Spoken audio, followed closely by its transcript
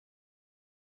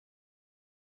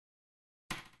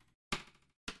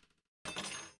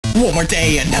One more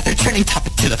day, another turning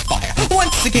topic to the fire.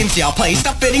 Once the games y'all play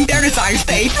stop fitting their desires,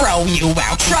 they throw you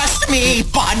out. Trust me,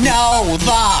 but know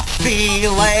the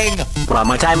feeling. One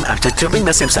more time, after tuning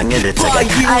the same song in it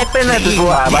again. I've been there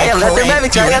before, but I let them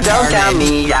every time you don't count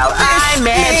me out. I'm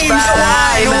it, but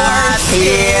I'm not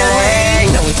feeling.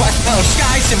 No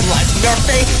skies and blood, your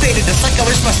fate faded just like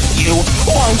others, but you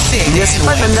won't sing. This is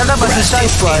what another person's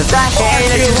songs for. That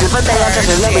ain't a truth, but they are just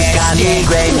a little got me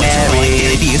great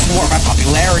married. Is more by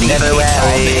popularity. Never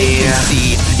worry.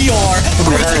 See your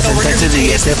brothers and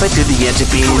intensity is different to the edge of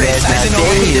being. There's nothing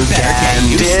you can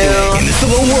do. In this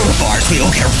little world of ours, we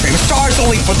don't care for famous stars,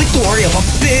 only for the glory of a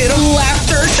bit of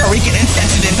laughter. Sure, we get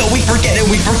insensitive, but we forget it,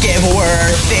 we forgive.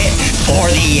 Worth it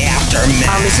for the aftermath.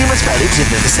 Only see what's better to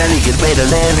live, and you get way to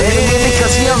live it.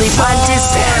 Because we only want to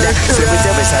stand. So we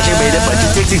never saturated, but the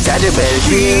dicks exaggerated.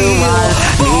 You want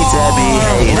me to be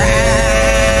hated.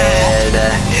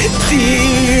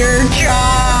 Dear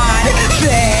God,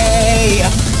 they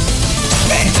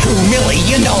spent $2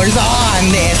 million on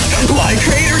this. Like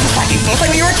creators, fucking folks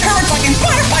like we return, fucking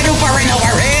Spotify to far right now.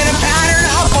 We're in a pattern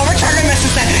of overturning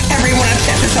messes that everyone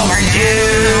obsesses over now.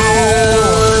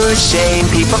 Shame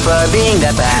people for being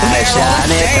that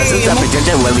passionate. Presence of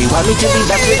pretender when we want me to be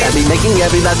left with. I'll be making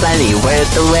every last penny worth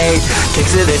the wait.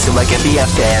 Kicks it in so I can be up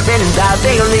there and without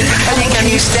daily. I think can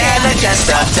you stand the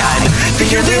test of time?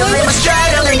 Think you're really much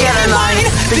straight up and get in line.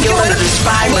 Think you'll let it just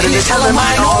fine, but it is hell of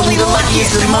mine. Only the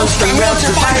luckiest and most unreal to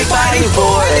fighting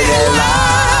for their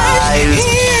lives.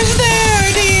 Here's their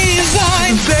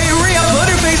design. They re-upload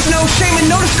their face, no shame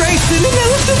and no disgrace. And then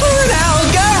it's a bird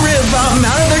algorithm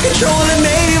out of their control, and it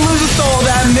made him lose a soul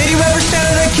that made you ever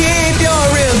stand to keep your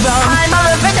rhythm. I'm all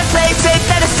over the place, safe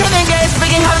that it's turning gaze,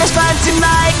 speaking hard as fun to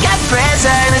my gut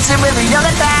present. It's really young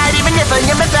and bad, even if I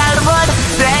am a bad one.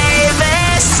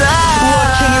 Baby, so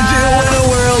what can you do in a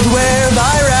world where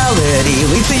virality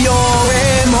leads to your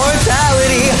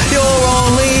immortality? You're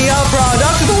only a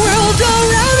product of the world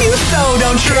around you, so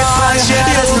don't try.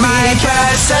 Just my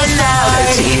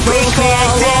personality,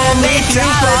 recreating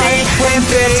mentality. When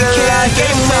it's a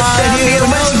game with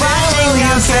humans watching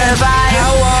you survive,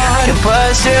 I can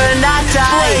push you, not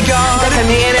die. The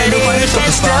community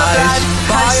can still thrive.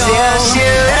 I'm still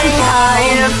shooting high,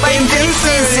 and fame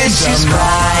faces is just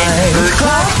pride. The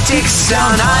clock ticks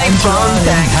down, I phone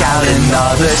back out, and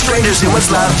all the strangers who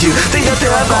once loved you think that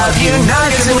they're above you. Now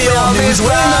cause we all lose,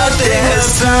 we're not there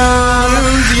soon.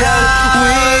 Yeah,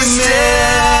 we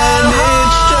stand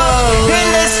in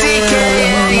the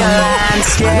secret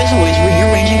landscape. There's always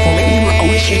rearranging for me. We were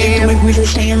always shooting to make reasons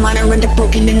stay in line or end up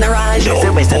broken in their eyes. There's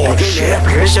always that picture up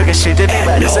here, sugar straight to the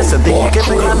bed. Is that something you can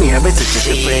bring on me? But it's just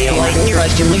a play. Light in your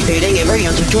eyes dimly fading, every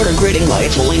ounce of joy grading. Why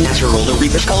it's only natural to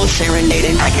reap a skull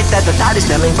serenading. I get that the thought is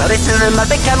numbing, but it's still in my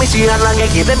big coming. See how long I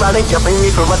keep it running, jumping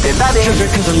me for what they're loving. Treasure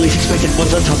cause the least expected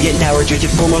ones on top, yet now rejected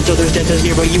for months. Others death is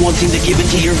near, but you won't seem to give in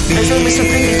to your fears. There's always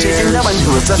something you're chasing, no one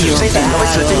who is us chasing.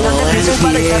 Always searching on the pieces,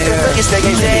 but I can't focus, they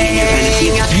can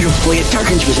sing. Beautifully, it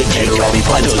darkens with a take. All the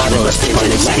blood was lost in the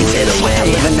lights it away.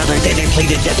 Another day they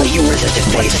played it deadly, you resisted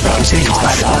face. From city caught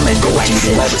up and go away.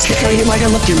 You might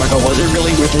have left your mark, was it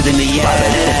really worth it in the end?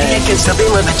 It can still be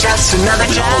living just another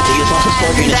day. Novelty is also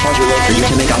spoken, it's hard to wait for you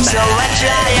to make up So I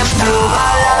triumph through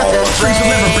all the friends will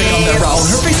never break on their own.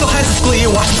 Her face still has its glee,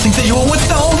 watches things that you will once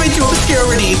know into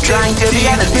obscurity. Trying to be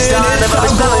at the start of a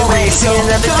spelling race, and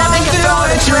the time can throw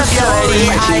into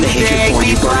purity. I think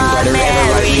we want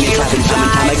married,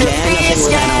 time again, nothing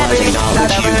worth analyzing all that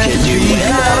you can do.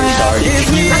 If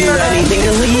you do anything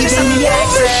to leave in the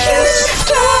ashes,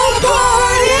 don't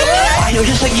party. I know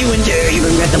just like you endure, you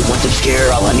regret them once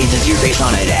obscure. All I need is your face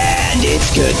on it, and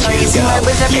it's good to go.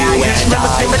 You and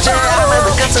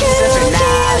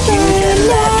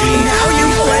now you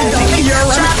blend up your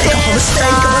limits, take off the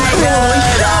mistake of a rolling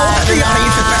stone. The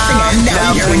audience is pressing, and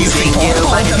now you're when you think you'll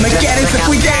find them again as if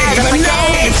we did. But no,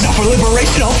 it's not for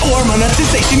liberation, I'll form on that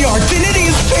sensation. Your identity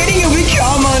is fading, you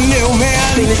become a new man.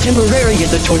 Fame is temporary,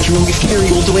 yet the torture will be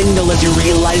scary. Will dwindle as you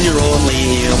realize you're only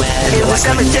human. It was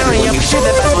cemetery, I'm sure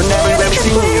the best will never ever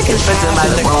see me. You can spend some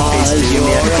of the wrong face to you.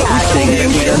 I think that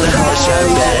we don't know how sure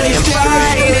that I'm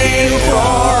fighting for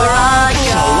a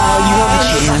cause. You have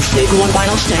a chance, take one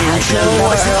final stand. The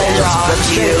world from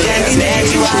you and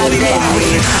makes you what it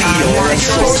is. Your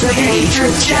source of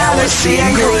hatred, jealousy,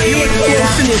 and greed. You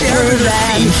have to through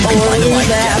that, or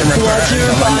that's what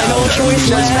your final choice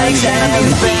makes.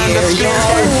 And fear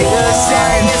your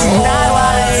same is not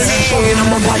what I see.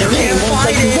 I'm a fighter, and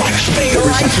fight it. Watch me,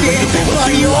 I feel, but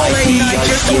you only not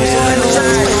just one time.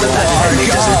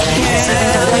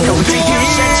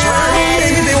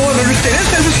 Maybe they won't understand it,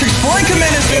 says the streets blank a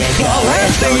menace. It's all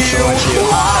last thing you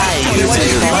My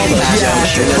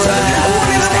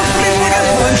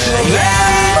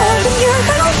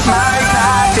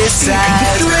path is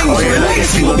sad, or your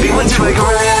legacy will be one to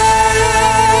regret.